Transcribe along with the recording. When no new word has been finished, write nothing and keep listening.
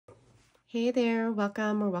Hey there,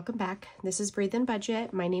 welcome or welcome back. This is Breathe and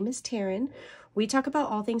Budget. My name is Taryn. We talk about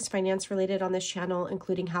all things finance related on this channel,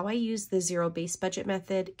 including how I use the zero-based budget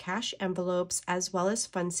method, cash envelopes, as well as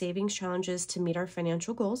fun savings challenges to meet our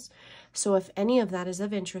financial goals. So if any of that is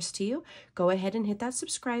of interest to you, go ahead and hit that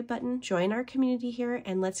subscribe button, join our community here,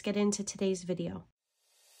 and let's get into today's video.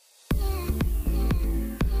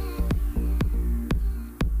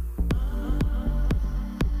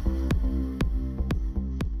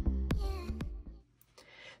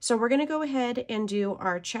 So we're going to go ahead and do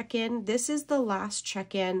our check-in. This is the last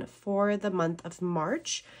check-in for the month of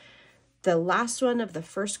March, the last one of the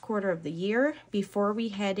first quarter of the year before we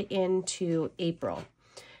head into April.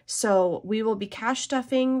 So we will be cash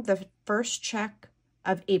stuffing the first check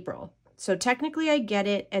of April. So technically I get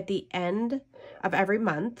it at the end of every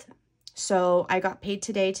month. So I got paid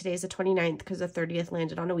today. Today's the 29th because the 30th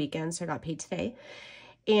landed on a weekend. So I got paid today.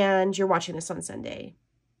 And you're watching this on Sunday.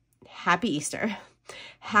 Happy Easter.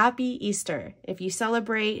 Happy Easter. If you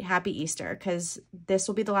celebrate, happy Easter, because this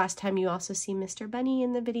will be the last time you also see Mr. Bunny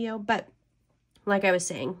in the video. But like I was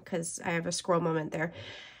saying, because I have a scroll moment there,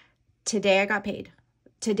 today I got paid.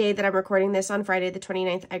 Today that I'm recording this on Friday the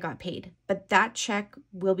 29th, I got paid. But that check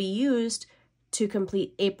will be used to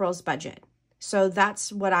complete April's budget. So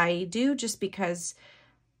that's what I do just because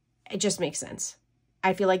it just makes sense.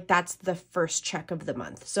 I feel like that's the first check of the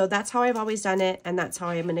month. So that's how I've always done it, and that's how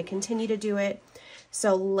I'm going to continue to do it.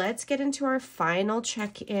 So let's get into our final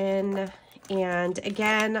check-in. And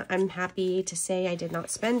again, I'm happy to say I did not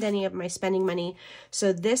spend any of my spending money.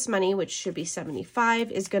 So this money, which should be $75,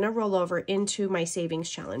 is going to roll over into my savings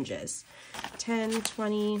challenges. 10,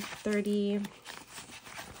 20, 30,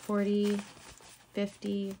 40,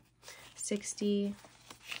 50, 60,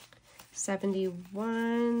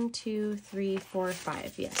 71, 2, 3, 4,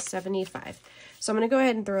 5. Yes, 75. So I'm going to go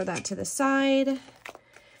ahead and throw that to the side.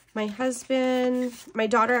 My husband, my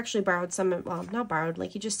daughter actually borrowed some, well, not borrowed,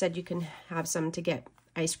 like he just said you can have some to get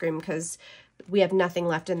ice cream because we have nothing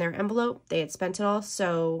left in their envelope. They had spent it all,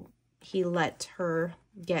 so he let her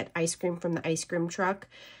get ice cream from the ice cream truck.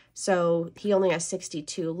 So he only has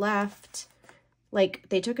 62 left. Like,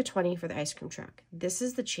 they took a 20 for the ice cream truck. This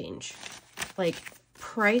is the change. Like,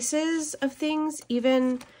 prices of things,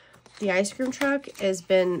 even the ice cream truck, has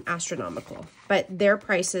been astronomical, but their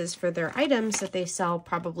prices for their items that they sell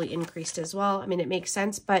probably increased as well. I mean, it makes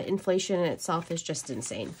sense, but inflation in itself is just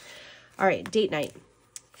insane. All right, date night.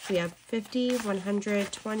 We have 50,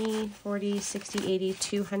 100, 20, 40, 60, 80,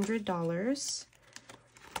 $200.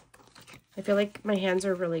 I feel like my hands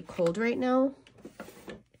are really cold right now,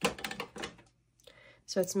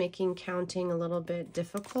 so it's making counting a little bit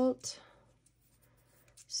difficult.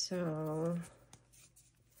 So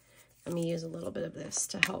let me use a little bit of this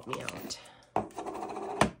to help me out.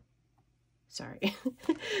 Sorry.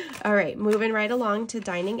 All right, moving right along to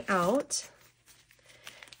dining out.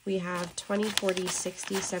 We have 20, 40,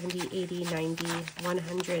 60, 70, 80, 90,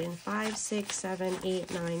 105, 6, 7,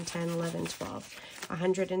 8, 9, 10, 11, 12.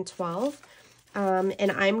 112.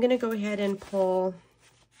 And I'm going to go ahead and pull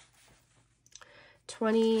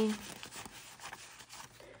 20,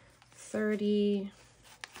 30,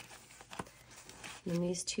 and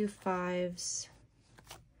these two 5s,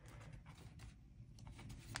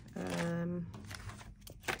 1,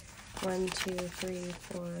 2, 3,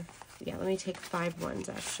 4, yeah, let me take 5 1s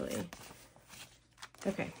actually.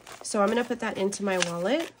 Okay, so I'm going to put that into my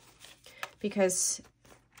wallet because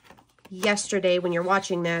yesterday when you're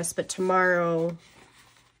watching this, but tomorrow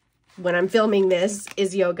when I'm filming this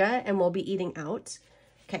is yoga and we'll be eating out.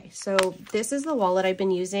 Okay, so this is the wallet I've been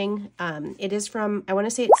using. It is from, I want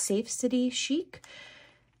to say it's Safe City Chic.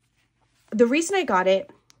 The reason I got it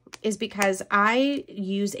is because I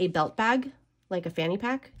use a belt bag, like a fanny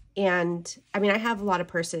pack. And I mean, I have a lot of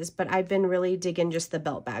purses, but I've been really digging just the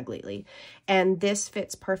belt bag lately. And this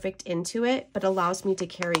fits perfect into it, but allows me to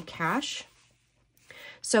carry cash.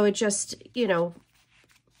 So it just, you know,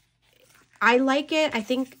 I like it. I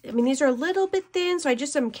think, I mean, these are a little bit thin, so I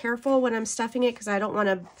just am careful when I'm stuffing it because I don't want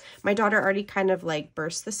to, my daughter already kind of like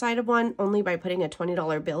burst the side of one only by putting a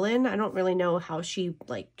 $20 bill in. I don't really know how she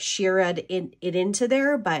like sheared it into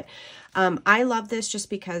there, but I love this just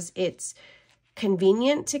because it's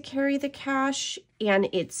convenient to carry the cash and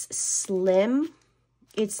it's slim.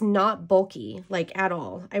 It's not bulky, like at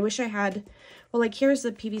all. I wish I had, well, like here's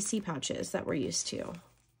the PVC pouches that we're used to.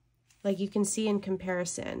 Like you can see in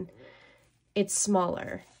comparison, it's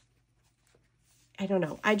smaller. I don't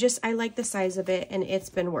know. I like the size of it and it's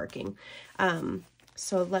been working.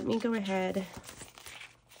 So let me go ahead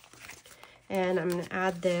and I'm going to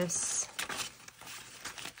add this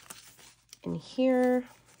in here.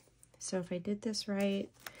 So if I did this right,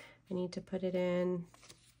 I need to put it in.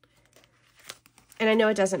 And I know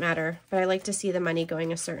it doesn't matter, but I like to see the money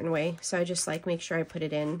going a certain way. So I just like make sure I put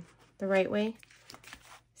it in the right way.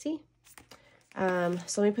 See?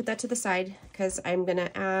 So let me put that to the side because I'm going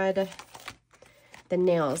to add the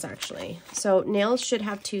nails actually. So nails should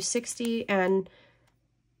have $260, and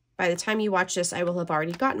by the time you watch this, I will have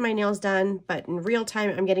already gotten my nails done, but in real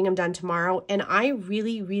time, I'm getting them done tomorrow. And I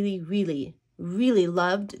really, really, really, really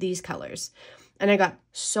loved these colors. And I got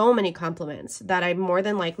so many compliments that I more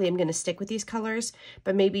than likely am going to stick with these colors,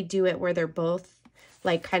 but maybe do it where they're both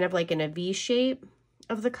like kind of like in a V shape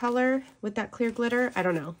of the color with that clear glitter. I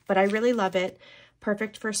don't know, but I really love it.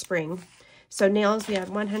 Perfect for spring. So nails, we have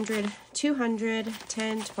 100, 200,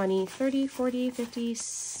 10, 20, 30, 40, 50,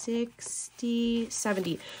 60,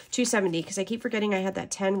 70, 270, because I keep forgetting I had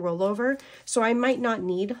that 10 rollover. So I might not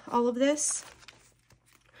need all of this,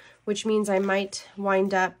 which means I might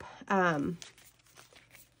wind up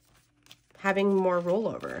having more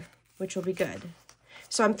rollover, which will be good.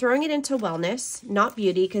 So I'm throwing it into wellness, not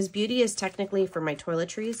beauty, because beauty is technically for my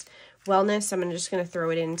toiletries. Wellness, I'm just going to throw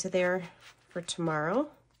it into there for tomorrow.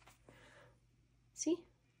 See?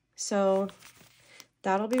 So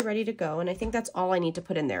that'll be ready to go. And I think that's all I need to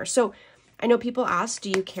put in there. So I know people ask, do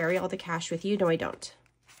you carry all the cash with you? No, I don't.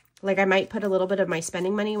 Like I might put a little bit of my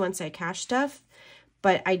spending money once I cash stuff,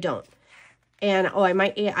 but I don't. And oh, I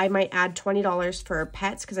might add $20 for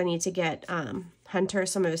pets because I need to get Hunter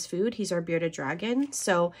some of his food. He's our bearded dragon.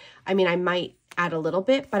 So, I mean, I might add a little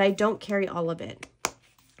bit, but I don't carry all of it.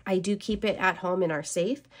 I do keep it at home in our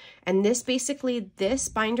safe. And this basically, this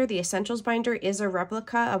binder, the Essentials binder, is a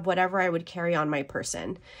replica of whatever I would carry on my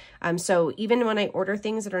person. So even when I order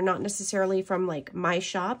things that are not necessarily from like my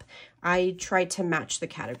shop, I try to match the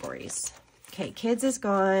categories. Okay, kids is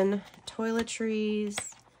gone. Toiletries.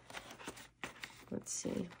 Let's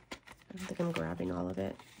see. I don't think I'm grabbing all of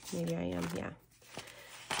it. Maybe I am, yeah.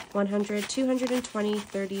 100, 220,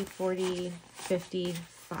 30, 40,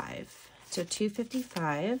 55. So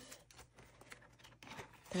 255.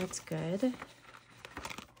 That's good.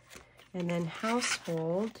 And then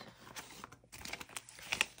household,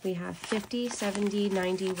 we have 50, 70,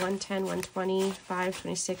 90, 110, 120, 5,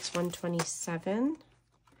 26, 127.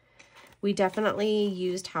 We definitely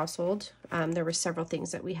used household. There were several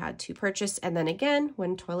things that we had to purchase. And then again,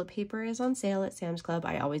 when toilet paper is on sale at Sam's Club,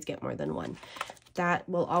 I always get more than one. That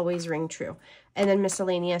will always ring true. And then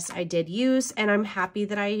miscellaneous I did use, and I'm happy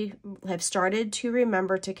that I have started to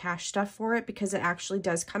remember to cache stuff for it because it actually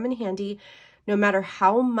does come in handy. No matter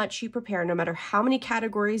how much you prepare, no matter how many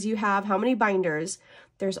categories you have, how many binders,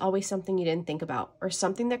 there's always something you didn't think about or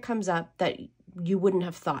something that comes up that you wouldn't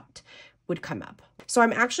have thought would come up. So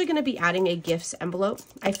I'm actually going to be adding a gifts envelope.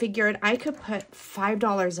 I figured I could put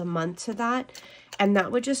 $5 a month to that, and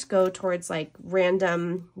that would just go towards like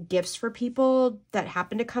random gifts for people that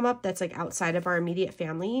happen to come up that's like outside of our immediate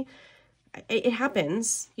family. It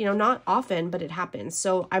happens, you know, not often, but it happens.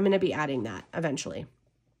 So I'm going to be adding that eventually.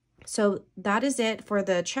 So that is it for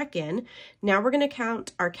the check-in. Now we're going to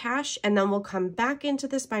count our cash, and then we'll come back into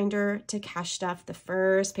this binder to cash stuff the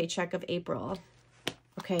first paycheck of April.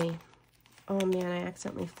 Okay. Oh man, I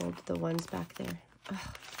accidentally folded the ones back there.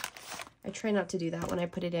 Ugh. I try not to do that when I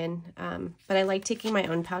put it in, but I like taking my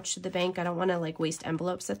own pouch to the bank. I don't want to like waste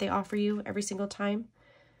envelopes that they offer you every single time.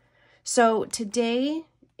 So today,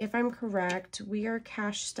 if I'm correct, we are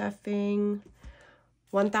cash stuffing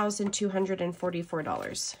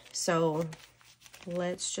 $1,244. So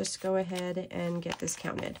let's just go ahead and get this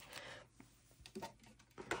counted.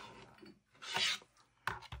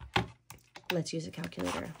 Let's use a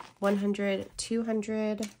calculator. 100,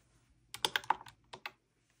 200,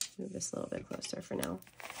 move this a little bit closer for now.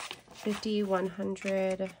 50,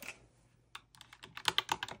 100,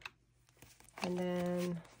 and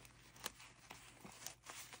then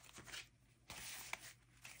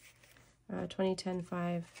 20, 10,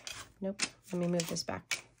 5. Nope, let me move this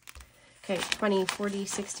back. Okay, 20, 40,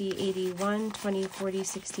 60, 81, 20, 40,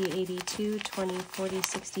 60, 82, 20, 40,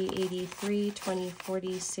 60, 83, 20,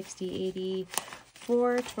 40, 60,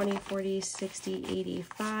 84, 20, 40, 60,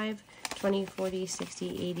 85, 20, 40,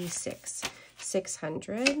 60, 86,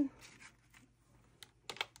 600.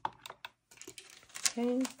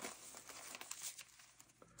 Okay.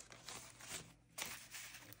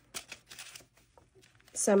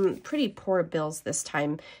 Some pretty poor bills this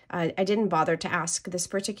time. I didn't bother to ask this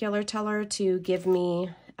particular teller to give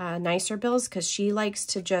me nicer bills because she likes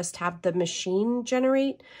to just have the machine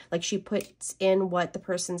generate. Like she puts in what the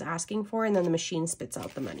person's asking for and then the machine spits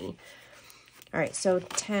out the money. All right, so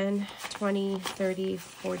 10, 20, 30,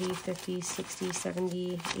 40, 50, 60,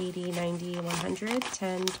 70, 80, 90, 100,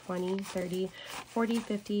 10, 20, 30, 40,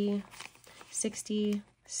 50, 60,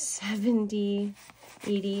 70,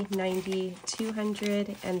 80, 90,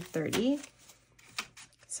 230.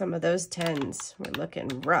 Some of those 10s were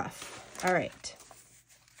looking rough. All right.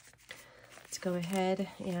 Let's go ahead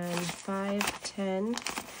and 5, 10,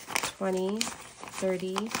 20,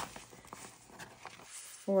 30,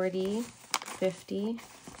 40, 50,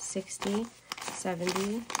 60,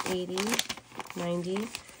 70, 80, 90,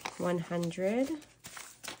 100.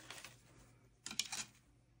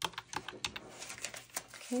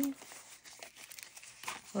 Okay.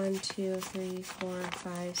 1, 2, 3, 4,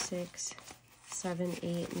 5, 6, 7,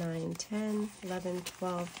 8, 9, 10, 11,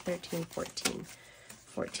 12, 13, 14.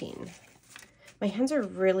 14. My hands are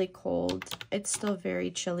really cold. It's still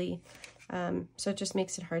very chilly, so it just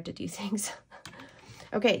makes it hard to do things.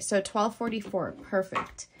 Okay, so 1244,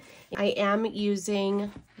 perfect. I am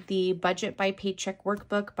using the Budget by Paycheck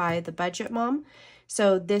workbook by the Budget Mom.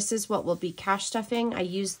 So this is what will be cash stuffing. I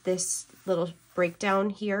used this little breakdown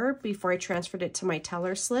here before I transferred it to my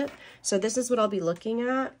teller slip. So this is what I'll be looking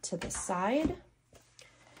at to the side.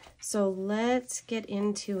 So let's get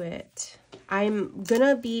into it. I'm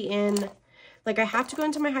gonna be in, like, I have to go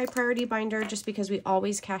into my high priority binder just because we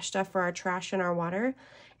always cash stuff for our trash and our water.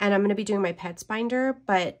 And I'm going to be doing my pets binder,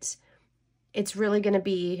 but it's really going to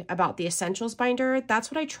be about the essentials binder. That's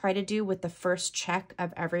what I try to do with the first check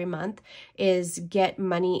of every month, is get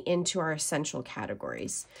money into our essential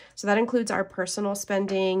categories. So that includes our personal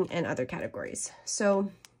spending and other categories. So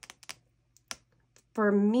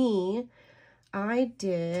for me, I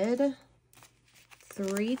did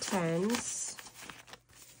 3 10s.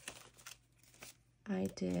 I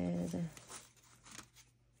did,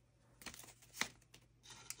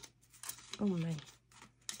 oh my,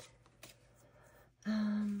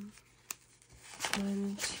 1,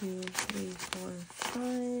 2, 3, 4,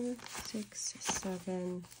 5, 6,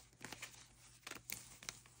 7.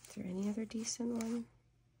 Is there any other decent one?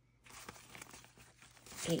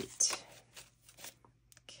 8.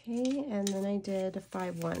 Okay, and then I did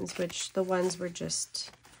 5 1s, which the ones were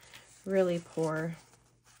just really poor.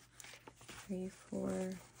 3, 4,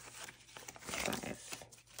 5.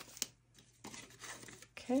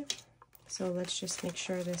 Okay, so let's just make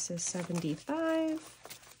sure this is 75.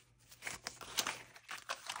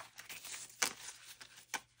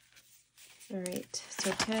 All right,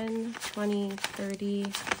 so 10, 20,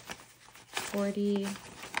 30, 40,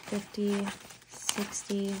 50,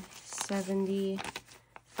 60, 75.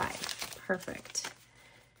 Perfect.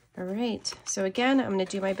 All right, so again, I'm going to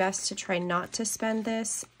do my best to try not to spend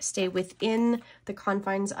this, stay within the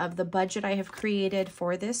confines of the budget I have created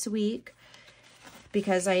for this week,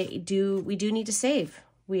 because we do need to save.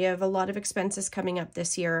 We have a lot of expenses coming up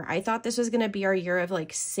this year. I thought this was going to be our year of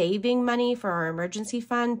like saving money for our emergency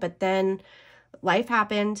fund, but then life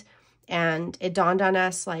happened and it dawned on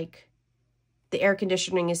us like the air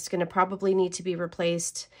conditioning is going to probably need to be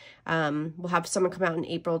replaced. We'll have someone come out in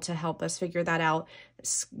April to help us figure that out.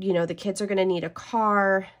 You know, the kids are going to need a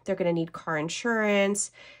car. They're going to need car insurance.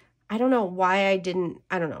 I don't know why I don't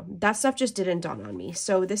know. That stuff just didn't dawn on me.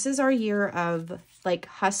 So this is our year of like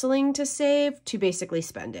hustling to save, to basically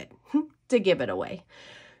spend it, to give it away.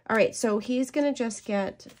 All right, so he's going to just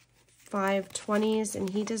get 5 20s,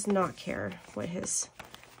 and he does not care what his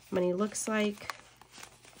money looks like.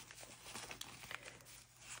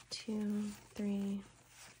 2, 3,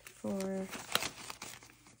 4.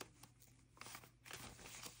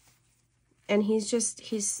 And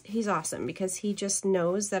he's awesome because he just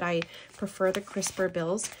knows that I prefer the crisper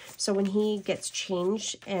bills. So when he gets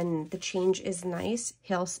change and the change is nice,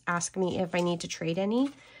 he'll ask me if I need to trade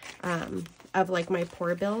any of like my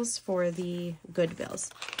poor bills for the good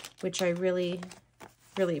bills, which I really,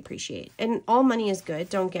 really appreciate. And all money is good,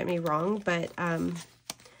 don't get me wrong, but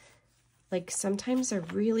like sometimes they're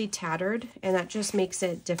really tattered and that just makes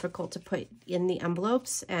it difficult to put in the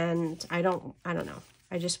envelopes, and I don't know.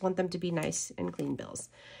 I just want them to be nice and clean bills.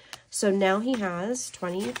 So now he has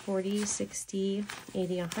 20, 40, 60,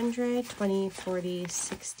 80, 100, 20, 40,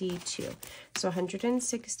 62. So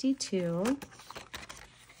 162.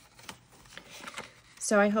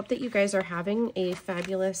 So I hope that you guys are having a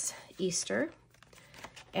fabulous Easter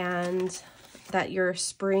and that your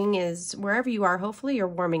spring is, wherever you are, hopefully you're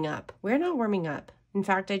warming up. We're not warming up. In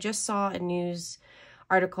fact, I just saw a news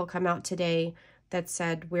article come out today that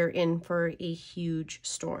said we're in for a huge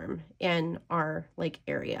storm in our like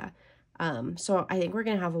area. So I think we're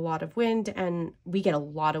gonna have a lot of wind, and we get a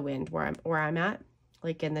lot of wind where I'm at,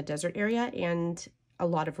 like in the desert area, and a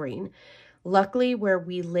lot of rain. Luckily, where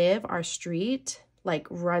we live, our street like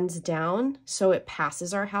runs down, so it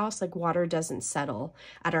passes our house. Like water doesn't settle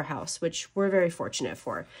at our house, which we're very fortunate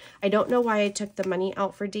for. I don't know why I took the money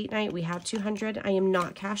out for date night. We have 200. I am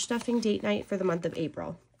not cash stuffing date night for the month of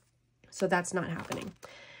April, so that's not happening.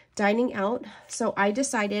 Dining out, so I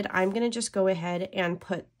decided I'm going to just go ahead and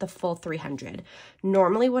put the full 300.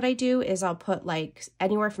 Normally what I do is I'll put like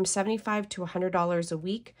anywhere from $75 to $100 a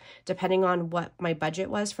week, depending on what my budget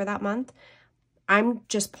was for that month. I'm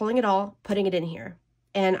just pulling it all, putting it in here.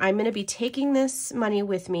 And I'm going to be taking this money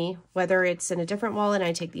with me, whether it's in a different wallet and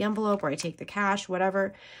I take the envelope or I take the cash,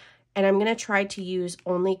 whatever. And I'm going to try to use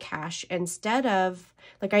only cash instead of,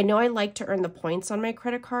 like, I know I like to earn the points on my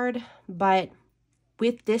credit card, but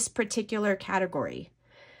with this particular category,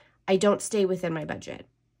 I don't stay within my budget.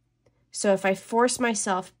 So if I force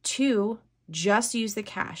myself to just use the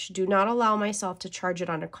cash, do not allow myself to charge it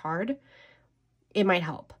on a card, it might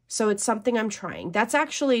help. So it's something I'm trying. That's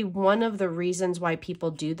actually one of the reasons why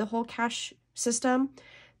people do the whole cash system,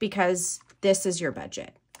 because this is your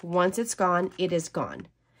budget. Once it's gone, it is gone.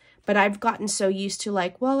 But I've gotten so used to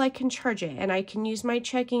like, well, I can charge it and I can use my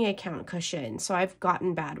checking account cushion. So I've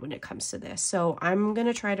gotten bad when it comes to this. So I'm going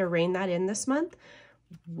to try to rein that in this month.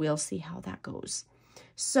 We'll see how that goes.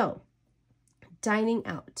 So dining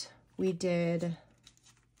out, we did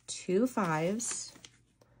 2 5s.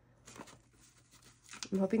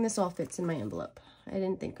 I'm hoping this all fits in my envelope. I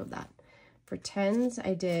didn't think of that. For 10s,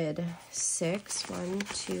 I did 6. 1,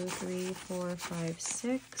 2, 3, 4, 5,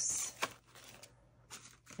 6.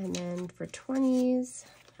 And then for 20s,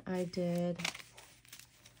 I did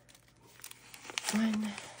 1,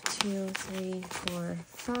 2, 3, 4,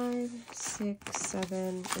 5, 6,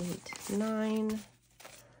 7, 8, 9.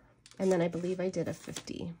 And then I believe I did a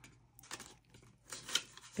 50.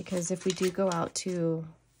 Because if we do go out to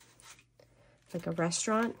like a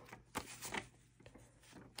restaurant,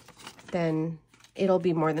 then it'll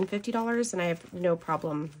be more than $50 and I have no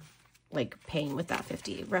problem like paying with that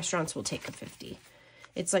 50. Restaurants will take a 50.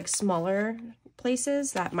 It's like smaller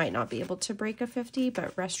places that might not be able to break a 50,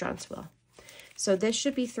 but restaurants will. So this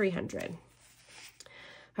should be 300.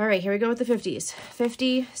 All right, here we go with the 50s.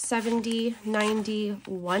 50, 70, 90,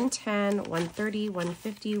 110, 130,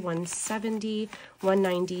 150, 170,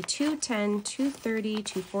 190, 210, 230,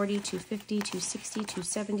 240, 250, 260,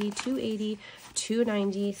 270, 280,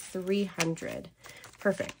 290, 300.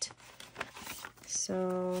 Perfect.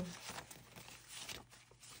 So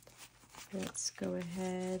let's go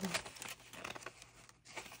ahead.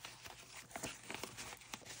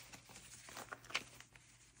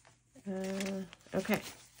 Okay.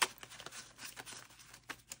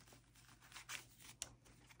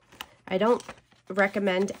 I don't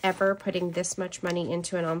recommend ever putting this much money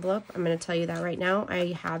into an envelope. I'm going to tell you that right now.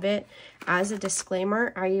 I have it as a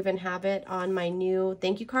disclaimer. I even have it on my new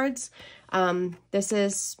thank you cards. This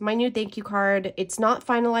is my new thank you card. It's not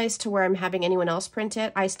finalized to where I'm having anyone else print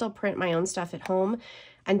it. I still print my own stuff at home.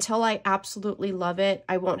 Until I absolutely love it,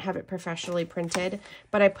 I won't have it professionally printed,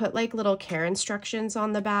 but I put like little care instructions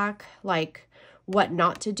on the back, like what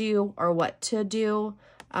not to do or what to do,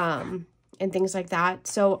 and things like that.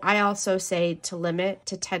 So I also say to limit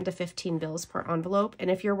to 10 to 15 bills per envelope.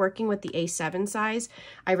 And if you're working with the A7 size,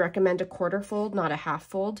 I recommend a quarter fold, not a half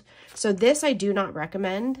fold. So this I do not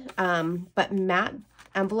recommend, but matte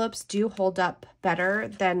envelopes do hold up better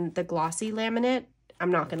than the glossy laminate.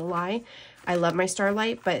 I'm not gonna lie. I love my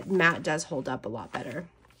Starlight, but matte does hold up a lot better.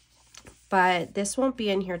 But this won't be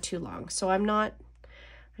in here too long, so I'm not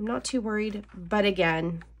too worried. But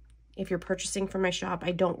again, if you're purchasing from my shop,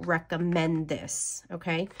 I don't recommend this,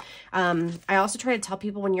 okay? I also try to tell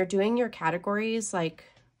people when you're doing your categories, like,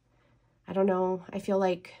 I don't know, I feel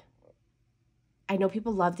like, I know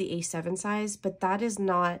people love the A7 size, but that is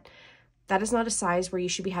not a size where you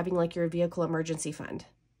should be having like your vehicle emergency fund.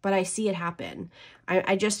 But I see it happen.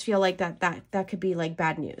 I just feel like that could be like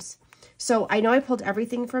bad news. So I know I pulled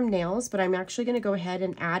everything from nails, but I'm actually going to go ahead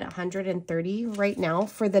and add 130 right now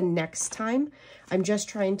for the next time. I'm just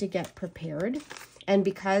trying to get prepared. And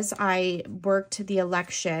because I worked the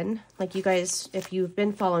election, like you guys, if you've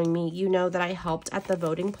been following me, you know that I helped at the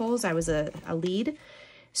voting polls. I was a lead.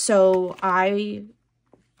 So I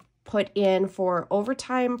put in for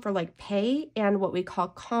overtime for like pay and what we call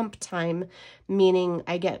comp time, meaning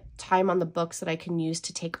I get time on the books that I can use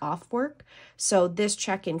to take off work. So this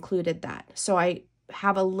check included that. So I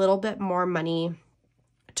have a little bit more money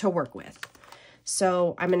to work with.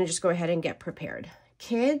 So I'm going to just go ahead and get prepared.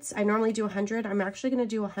 Kids, I normally do 100. I'm actually going to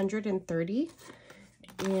do 130.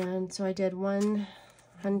 And so I did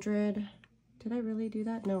 100. Did I really do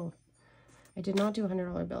that? No. I did not do a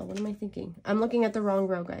 $100 bill. What am I thinking? I'm looking at the wrong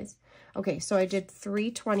row, guys. Okay, so I did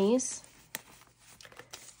 3 20s.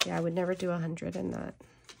 Yeah, I would never do 100 in that.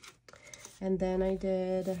 And then I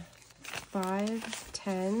did 5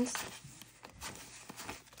 10s.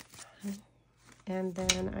 And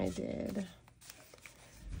then I did,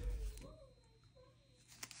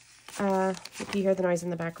 if you hear the noise in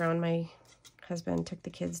the background, my husband took the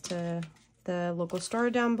kids to the local store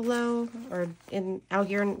down below, or out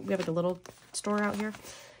here, and we have like a little store out here,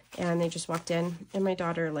 and they just walked in, and my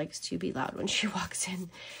daughter likes to be loud when she walks in.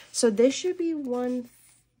 So this should be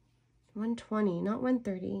 120, not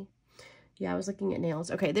 130. Yeah, I was looking at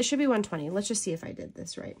nails. Okay, this should be 120. Let's just see if I did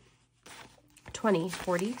this right. 20,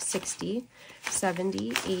 40, 60,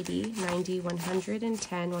 70, 80, 90,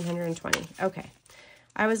 110, 120. Okay.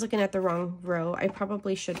 I was looking at the wrong row. I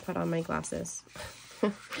probably should put on my glasses.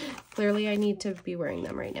 Clearly, I need to be wearing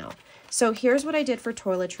them right now. So here's what I did for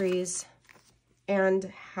toiletries and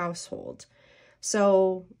household.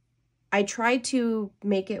 So I tried to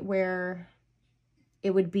make it where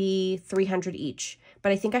it would be 300 each,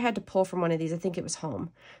 but I think I had to pull from one of these. I think it was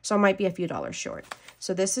home. So I might be a few dollars short.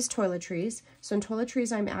 So this is toiletries. So in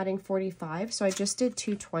toiletries, I'm adding 45. So I just did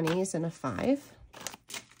 2 20s and a 5.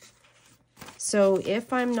 So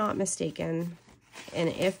if I'm not mistaken, and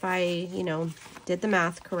if I, you know, did the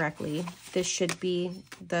math correctly, this should be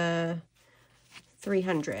the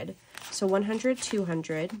 300. So 100,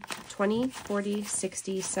 200, 20, 40,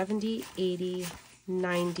 60, 70, 80,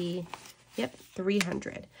 90, yep,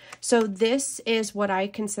 300. So this is what I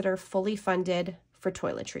consider fully funded for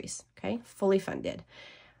toiletries, okay? Fully funded.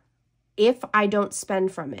 If I don't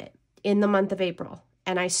spend from it in the month of April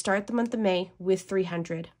and I start the month of May with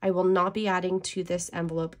 300, I will not be adding to this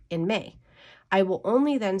envelope in May. I will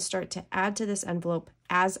only then start to add to this envelope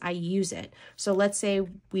as I use it. So let's say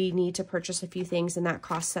we need to purchase a few things and that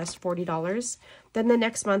costs us $40. Then the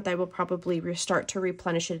next month I will probably start to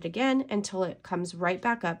replenish it again until it comes right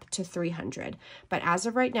back up to 300. But as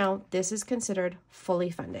of right now, this is considered fully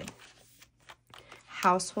funded.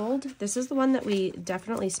 Household, this is the one that we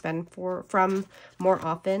definitely spend from more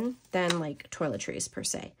often than like toiletries per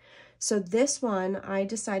se. So this one, I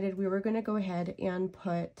decided we were going to go ahead and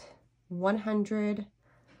put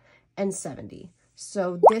 170.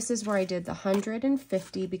 So this is where I did the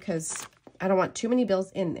 150 because I don't want too many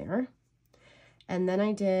bills in there. And then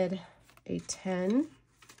I did a 10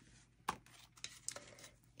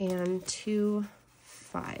 and 2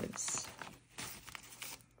 5s.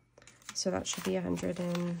 So that should be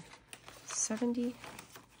 170,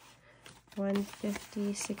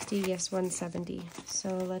 150, 60, yes, 170.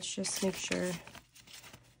 So let's just make sure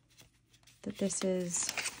that this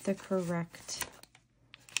is the correct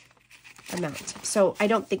amount. So I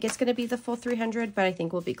don't think it's going to be the full 300, but I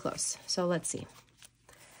think we'll be close. So let's see.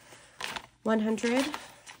 100,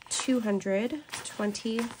 200,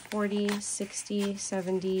 20, 40, 60,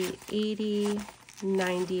 70, 80,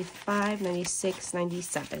 95, 96,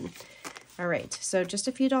 97. All right, so just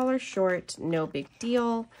a few dollars short, no big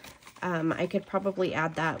deal. I could probably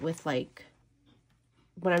add that with like,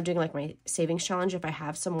 when I'm doing like my savings challenge, if I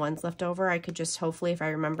have some ones left over, I could just hopefully, if I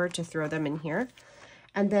remember, to throw them in here.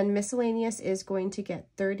 And then miscellaneous is going to get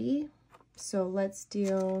 30. So let's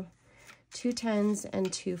do 2 10s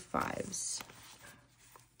and 2 5s.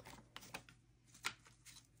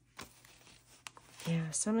 Yeah,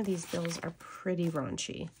 some of these bills are pretty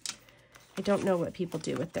raunchy. I don't know what people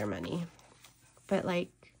do with their money, but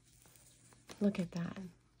like, look at that.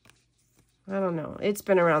 I don't know. It's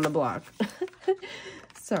been around the block.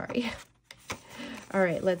 Sorry. All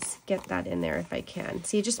right, let's get that in there if I can.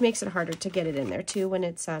 See, it just makes it harder to get it in there too when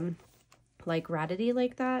it's like rattity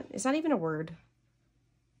like that. Is that even a word?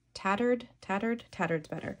 Tattered? Tattered? Tattered's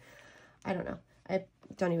better. I don't know. I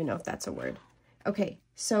don't even know if that's a word. Okay,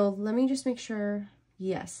 so let me just make sure.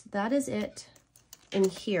 Yes, that is it in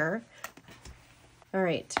here. All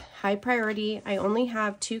right, high priority. I only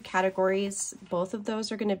have 2 categories. Both of those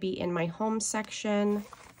are going to be in my home section.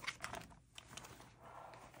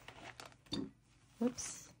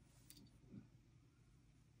 Whoops.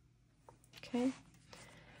 Okay,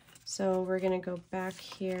 so we're going to go back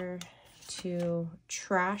here to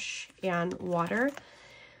trash and water.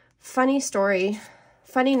 Funny story.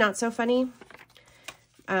 Funny, not so funny.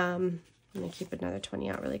 I'm going to keep another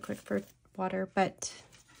 20 out really quick for water, but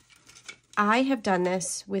I have done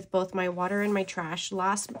this with both my water and my trash.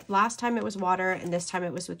 Last time it was water, and this time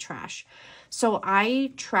it was with trash. So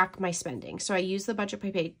I track my spending. So I use the budget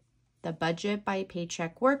by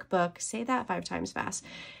paycheck workbook, say that 5 times fast,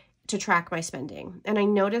 to track my spending. And I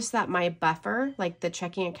noticed that my buffer, like the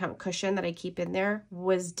checking account cushion that I keep in there,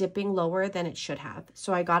 was dipping lower than it should have.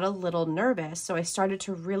 So I got a little nervous. So I started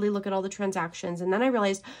to really look at all the transactions. And then I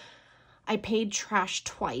realized I paid trash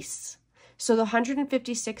twice. So the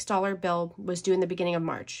 $156 bill was due in the beginning of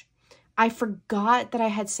March. I forgot that I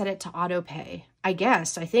had set it to auto pay. I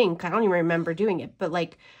think, I don't even remember doing it, but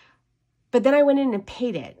then I went in and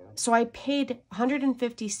paid it. So I paid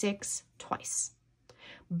 $156 twice.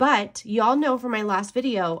 But y'all know from my last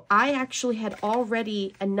video, I actually had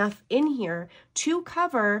already enough in here to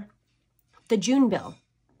cover the June bill.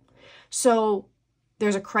 So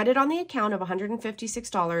there's a credit on the account of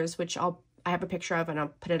 $156, which I have a picture of and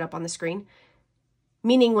I'll put it up on the screen.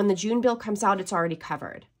 Meaning when the June bill comes out, it's already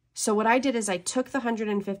covered. So what I did is I took the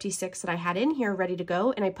 $156 that I had in here ready to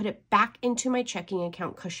go and I put it back into my checking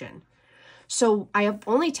account cushion. So I have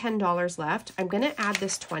only $10 left. I'm going to add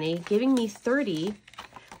this 20, giving me 30.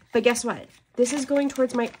 But guess what? This is going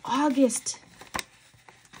towards my August.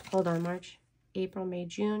 Hold on, March, April, May,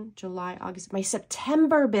 June, July, August. My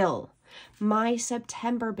September bill. My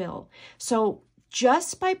September bill. So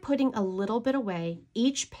just by putting a little bit away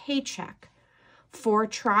each paycheck for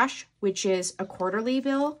trash, which is a quarterly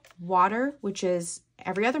bill, water, which is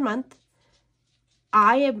every other month,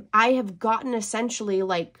 I have gotten essentially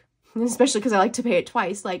like, especially because I like to pay it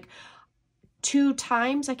twice, like 2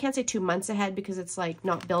 times, I can't say 2 months ahead because it's like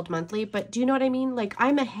not billed monthly, but do you know what I mean? Like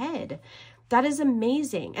I'm ahead. That is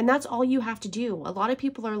amazing. And that's all you have to do. A lot of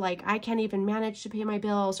people are like, I can't even manage to pay my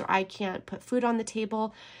bills, or I can't put food on the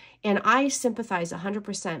table. And I sympathize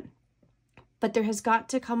 100%. But there has got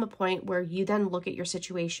to come a point where you then look at your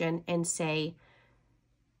situation and say,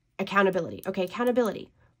 accountability. Okay,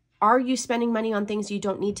 accountability. Are you spending money on things you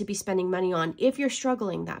don't need to be spending money on if you're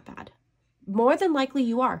struggling that bad? More than likely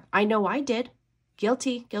you are. I know I did.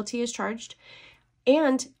 Guilty as charged.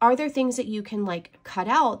 And are there things that you can like cut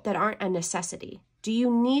out that aren't a necessity? Do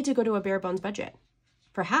you need to go to a bare bones budget?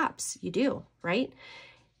 Perhaps you do, right?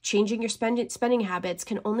 Changing your spending habits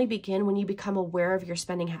can only begin when you become aware of your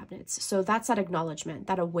spending habits. So that's that acknowledgement,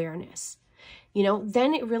 that awareness. You know,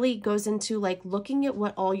 then it really goes into like looking at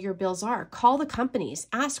what all your bills are. Call the companies,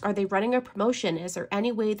 ask, are they running a promotion? Is there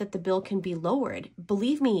any way that the bill can be lowered?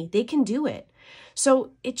 Believe me, they can do it.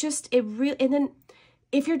 So and then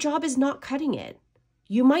if your job is not cutting it,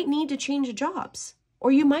 you might need to change jobs,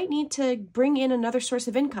 or you might need to bring in another source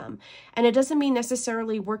of income. And it doesn't mean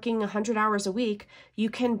necessarily working 100 hours a week. You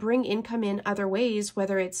can bring income in other ways,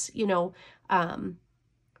 whether it's,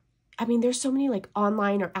 I mean, there's so many like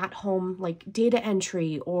online or at home, like data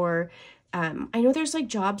entry, or I know there's like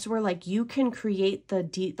jobs where like you can create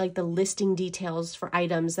the listing details for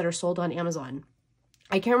items that are sold on Amazon.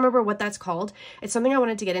 I can't remember what that's called. It's something I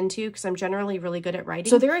wanted to get into because I'm generally really good at writing.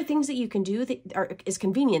 So there are things that you can do that is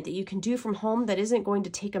convenient, that you can do from home that isn't going to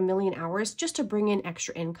take a million hours just to bring in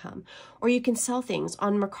extra income. Or you can sell things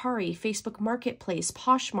on Mercari, Facebook Marketplace,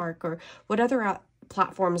 Poshmark, or what other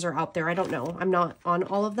platforms are out there. I don't know. I'm not on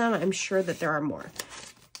all of them. I'm sure that there are more.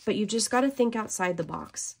 But you just got to think outside the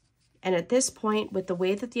box. And at this point, with the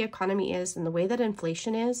way that the economy is and the way that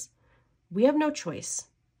inflation is, we have no choice.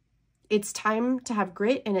 It's time to have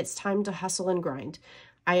grit, and it's time to hustle and grind.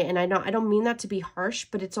 I don't mean that to be harsh,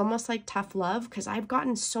 but it's almost like tough love, because I've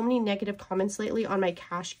gotten so many negative comments lately on my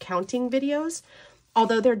cash counting videos,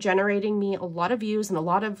 although they're generating me a lot of views and a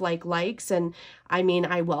lot of likes. And I mean,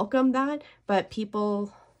 I welcome that, but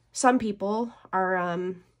some people are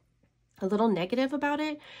a little negative about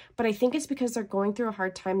it, but I think it's because they're going through a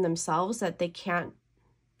hard time themselves that they can't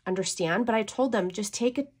understand. But I told them, just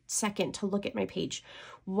take a second to look at my page,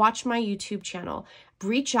 watch my YouTube channel,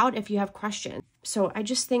 reach out if you have questions. So I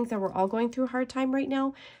just think that we're all going through a hard time right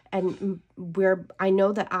now. And I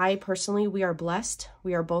know that we are blessed.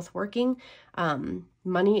 We are both working.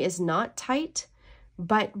 Money is not tight,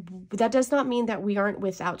 but that does not mean that we aren't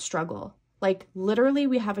without struggle. Like literally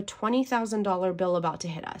we have a $20,000 bill about to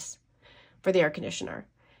hit us for the air conditioner.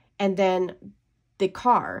 And then the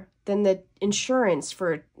car, then the insurance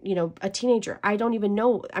for, a teenager. I don't even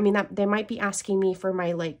know. I mean, they might be asking me for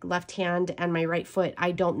my left hand and my right foot.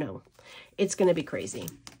 I don't know. It's going to be crazy.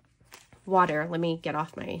 Water. Let me get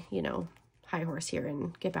off my, high horse here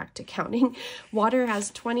and get back to counting. Water has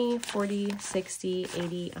 20, 40, 60,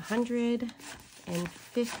 80, 100, and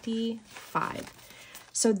 55.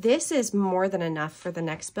 So this is more than enough for the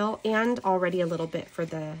next bill, and already a little bit for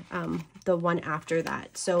the one after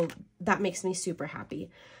that. So that makes me super happy.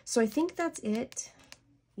 So I think that's it.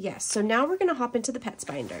 Yes. So now we're going to hop into the pets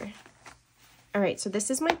binder. All right. So this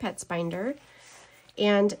is my pets binder.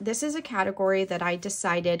 And this is a category that I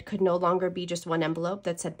decided could no longer be just one envelope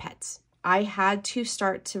that said pets. I had to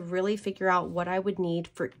start to really figure out what I would need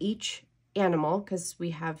for each animal, because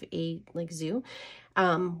we have a like zoo,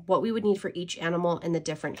 what we would need for each animal in the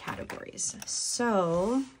different categories.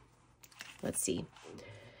 So let's see.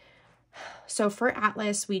 So for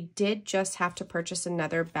Atlas, we did just have to purchase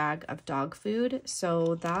another bag of dog food.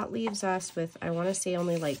 So that leaves us with, I want to say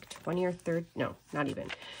only like 20 or 30, no, not even,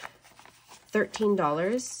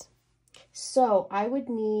 $13. So I would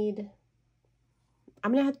need,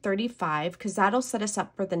 I'm going to add 35 because that'll set us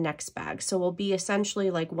up for the next bag. So we'll be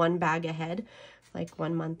essentially like one bag ahead, like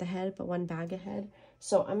 1 month ahead, but one bag ahead.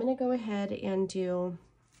 So I'm going to go ahead and do,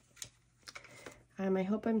 I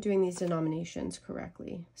hope I'm doing these denominations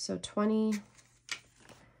correctly. So 20,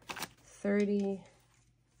 35.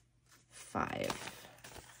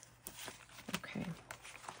 Okay.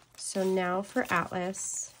 So now for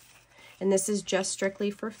Atlas, and this is just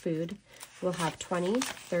strictly for food, we'll have 20,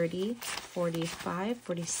 30, 45,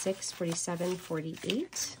 46, 47,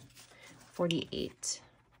 48, 48.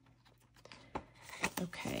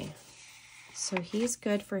 Okay. So he's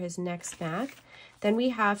good for his next snack. Then we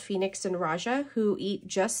have Phoenix and Raja, who eat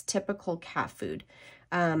just typical cat food.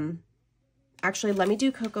 Actually, let me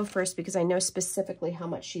do Coco first because I know specifically how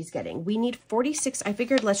much she's getting. We need 46. I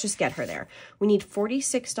figured let's just get her there. We need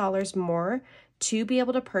 $46 more to be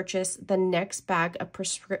able to purchase the next bag of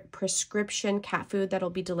prescription cat food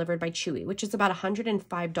that'll be delivered by Chewy, which is about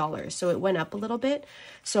 $105. So it went up a little bit.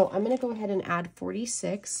 So I'm going to go ahead and add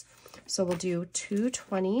 46. So we'll do 2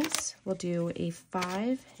 20s, we'll do a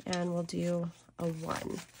 5, and we'll do a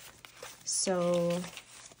 1. So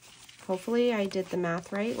hopefully I did the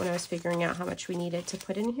math right when I was figuring out how much we needed to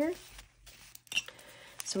put in here.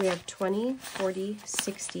 So we have 20, 40,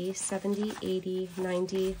 60, 70, 80,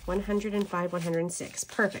 90, 105, 106.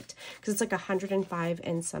 Perfect, because it's like 105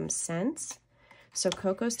 and some cents. So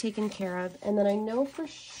Coco's taken care of. And then I know for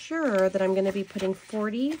sure that I'm going to be putting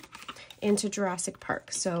 40 into Jurassic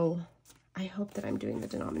Park. So I hope that I'm doing the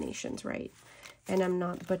denominations right and I'm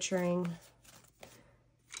not butchering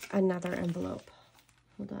another envelope.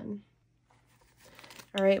 Hold on.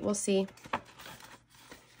 All right, we'll see.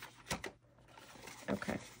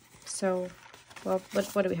 Okay, so, well,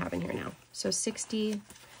 what do we have in here now? So 60,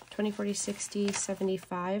 20, 40, 60,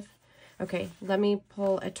 75. Okay, let me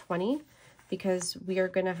pull a 20 because we are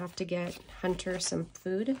going to have to get Hunter some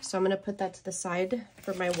food. So I'm going to put that to the side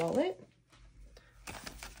for my wallet.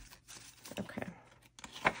 Okay.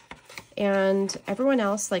 And everyone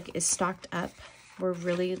else, like, is stocked up. We're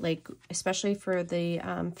really, like, especially for the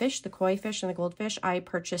fish, the koi fish and the goldfish, I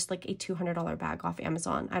purchased like a $200 bag off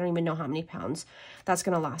Amazon. I don't even know how many pounds. That's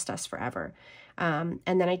going to last us forever. And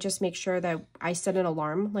then I just make sure that I set an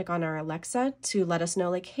alarm like on our Alexa to let us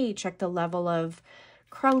know, like, hey, check the level of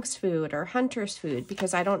Crunk's food or Hunter's food,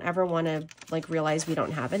 because I don't ever want to like realize we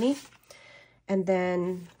don't have any. And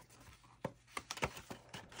then,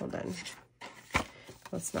 hold on.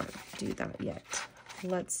 Let's not do that yet.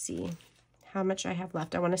 Let's see how much I have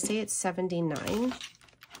left. I want to say it's 79.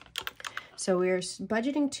 So we're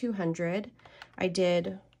budgeting 200. I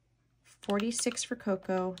did 46 for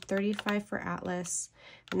Coco, 35 for Atlas,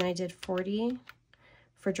 and then I did 40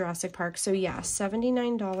 for Jurassic Park. So yeah,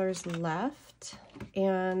 $79 left.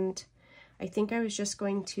 And I think I was just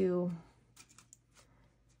going to,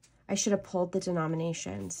 I should have pulled the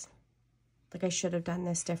denominations. Like I should have done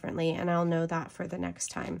this differently, and I'll know that for the next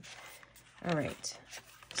time. All right.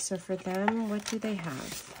 So for them, what do they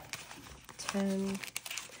have? 10,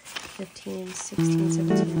 15, 16,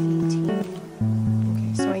 17, 18.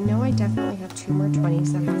 Okay, so I know I definitely have 2 more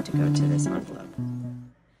 20s that have to go to this envelope.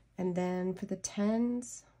 And then for the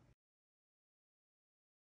 10s,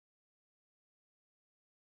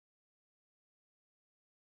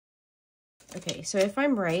 okay, so if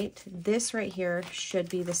I'm right, this right here should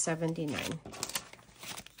be the 79.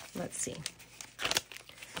 Let's see.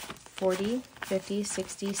 40, 50,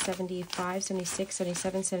 60, 75, 76,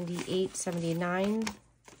 77, 78, 79.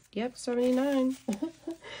 Yep, 79.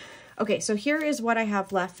 Okay, so here is what I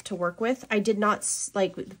have left to work with. I did not,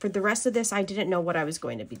 like, for the rest of this, I didn't know what I was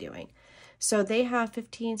going to be doing. So they have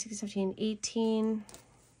 15, 16, 17, 18.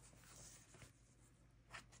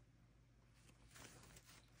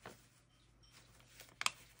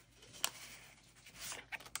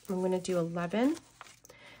 I'm going to do 11.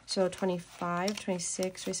 So 25,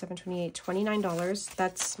 26, 27, 28, $29.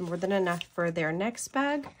 That's more than enough for their next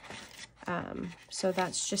bag. So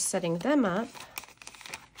that's just setting them up.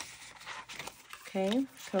 Okay,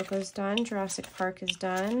 Coco's done. Jurassic Park is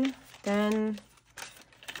done. Then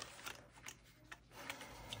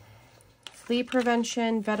flea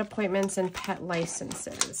prevention, vet appointments, and pet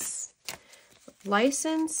licenses.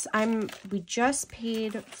 License, we just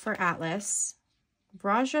paid for Atlas.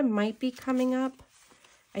 Raja might be coming up.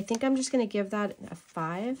 I think I'm just going to give that a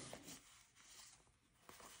 5.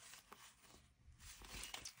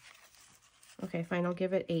 Okay, fine. I'll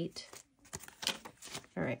give it 8.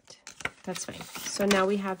 All right. That's fine. So now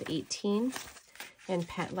we have 18 and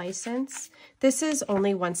pet license. This is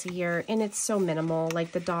only once a year and it's so minimal.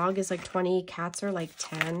 Like the dog is like 20, cats are like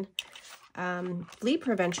 10. Flea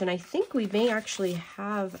prevention, I think we may actually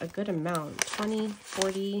have a good amount. 20,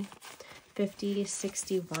 40, 50,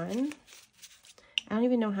 61. I don't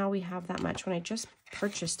even know how we have that much. When I just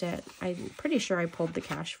purchased it, I'm pretty sure I pulled the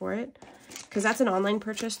cash for it because that's an online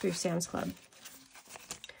purchase through Sam's Club.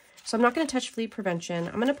 So I'm not going to touch flea prevention.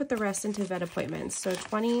 I'm going to put the rest into vet appointments. So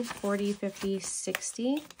 20, 40, 50,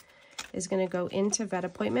 60 is going to go into vet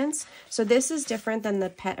appointments. So this is different than the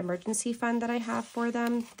pet emergency fund that I have for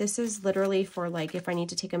them. This is literally for like if I need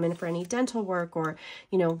to take them in for any dental work or,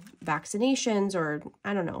 you know, vaccinations or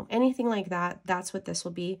I don't know, anything like that. That's what this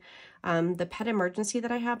will be. The pet emergency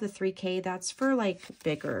that I have, the 3K, that's for like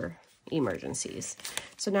bigger emergencies.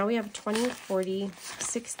 So now we have 20, 40,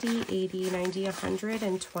 60, 80, 90, 100,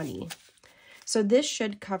 and 20. So this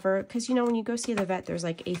should cover, because, you know, when you go see the vet, there's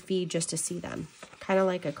like a fee just to see them. Kind of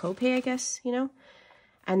like a copay, I guess, you know,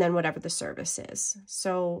 and then whatever the service is.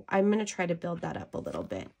 So I'm going to try to build that up a little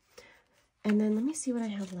bit. And then let me see what I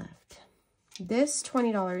have left. This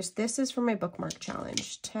 $20, this is for my bookmark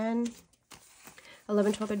challenge. 10,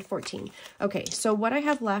 11, 12, 13, 14. Okay, so what I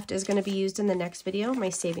have left is going to be used in the next video, my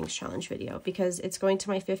savings challenge video, because it's going to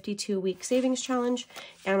my 52-week savings challenge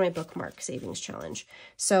and my bookmark savings challenge.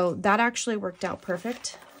 So that actually worked out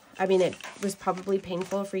perfect. I mean, it was probably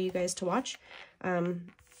painful for you guys to watch,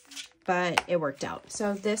 but it worked out.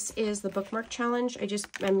 So this is the bookmark challenge.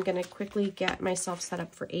 I'm going to quickly get myself set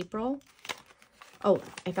up for April. Oh,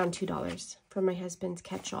 I found $2 from my husband's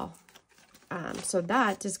catch-all. So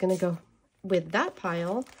that is going to go with that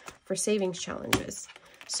pile for savings challenges.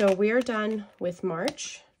 So we're done with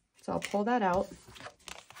March. So I'll pull that out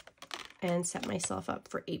and set myself up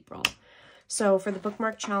for April. So for the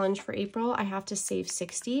bookmark challenge for April, I have to save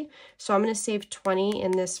 60. So I'm going to save 20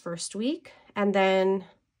 in this first week and then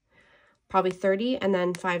probably 30 and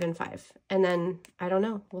then 5 and 5. And then I don't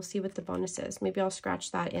know, we'll see what the bonus is. Maybe I'll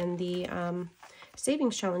scratch that in the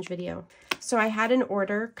savings challenge video. So I had an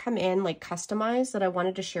order come in like customized that I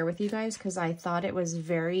wanted to share with you guys because I thought it was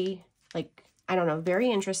very like, I don't know, very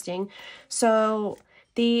interesting. So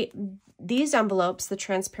these envelopes, the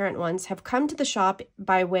transparent ones, have come to the shop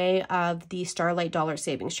by way of the Starlight Dollar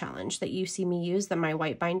Savings Challenge that you see me use, my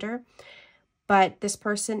white binder. But this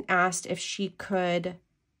person asked if she could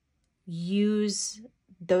use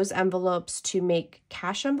those envelopes to make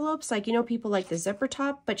cash envelopes. Like, you know, people like the zipper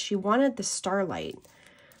top, but she wanted the Starlight.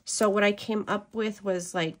 So what I came up with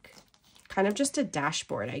was like kind of just a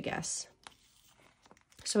dashboard, I guess.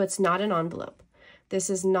 So it's not an envelope. This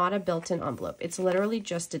is not a built-in envelope. It's literally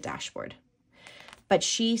just a dashboard. But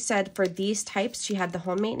she said for these types, she had the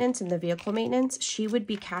home maintenance and the vehicle maintenance, she would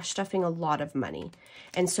be cash stuffing a lot of money.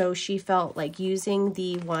 And so she felt like using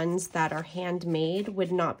the ones that are handmade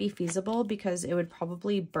would not be feasible because it would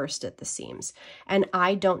probably burst at the seams. And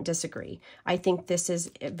I don't disagree. I think this is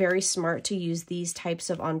very smart to use these types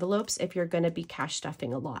of envelopes if you're going to be cash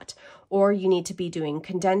stuffing a lot. Or you need to be doing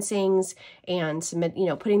condensings and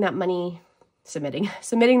putting that money, submitting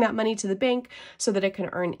that money to the bank so that it can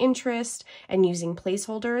earn interest and using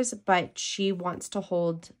placeholders, but she wants to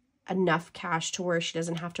hold enough cash to where she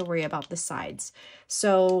doesn't have to worry about the sides.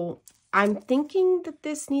 So I'm thinking that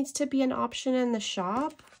this needs to be an option in the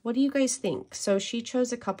shop. What do you guys think? So she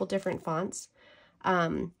chose a couple different fonts.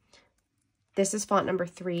 This is font number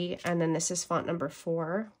 3, and then this is font number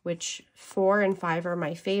 4, which 4 and 5 are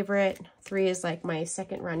my favorite. 3 is like my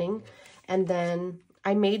second running. And then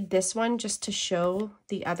I made this one just to show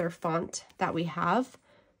the other font that we have.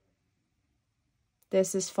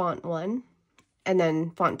 This is font 1, and then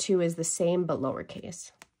font 2 is the same but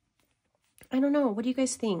lowercase. I don't know. What do you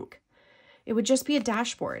guys think? It would just be a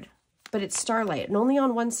dashboard, but it's Starlight and only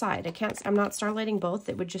on one side. I'm not Starlighting both.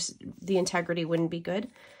 It would just, the integrity wouldn't be good,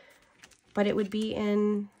 but it would be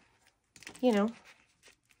in, you know,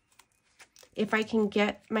 if I can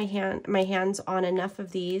get my hands on enough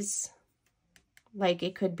of these, like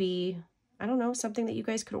it could be, I don't know, something that you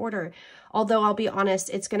guys could order. Although I'll be honest,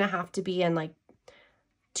 it's going to have to be in like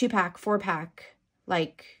 2-pack, 4-pack.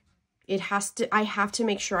 Like I have to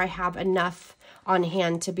make sure I have enough on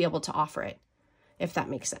hand to be able to offer it, if that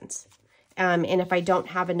makes sense. And if I don't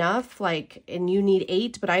have enough, like, and you need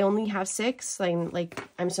 8, but I only have 6, like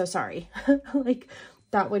I'm so sorry. Like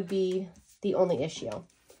that would be the only issue.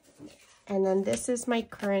 And then this is my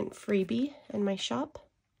current freebie in my shop,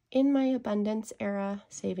 in my Abundance Era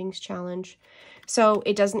Savings Challenge. So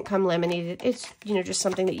it doesn't come laminated. It's, you know, just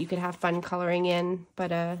something that you could have fun coloring in,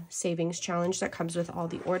 but a savings challenge that comes with all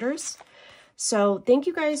the orders. So thank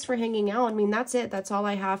you guys for hanging out. I mean, that's it. That's all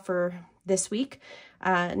I have for this week.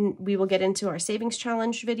 We will get into our savings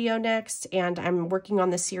challenge video next, and I'm working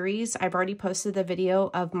on the series. I've already posted the video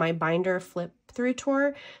of my binder flip through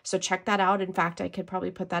tour, so check that out. In fact, I could probably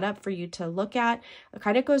put that up for you to look at. It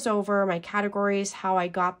kind of goes over my categories, how I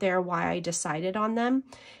got there, why I decided on them,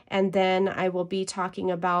 and then I will be talking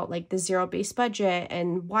about like the zero-based budget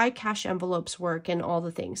and why cash envelopes work and all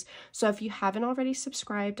the things. So if you haven't already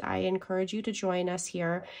subscribed, I encourage you to join us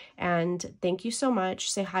here, and thank you so much.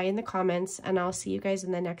 Say hi in the comments, and I'll see you guys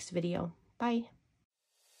in the next video. Bye.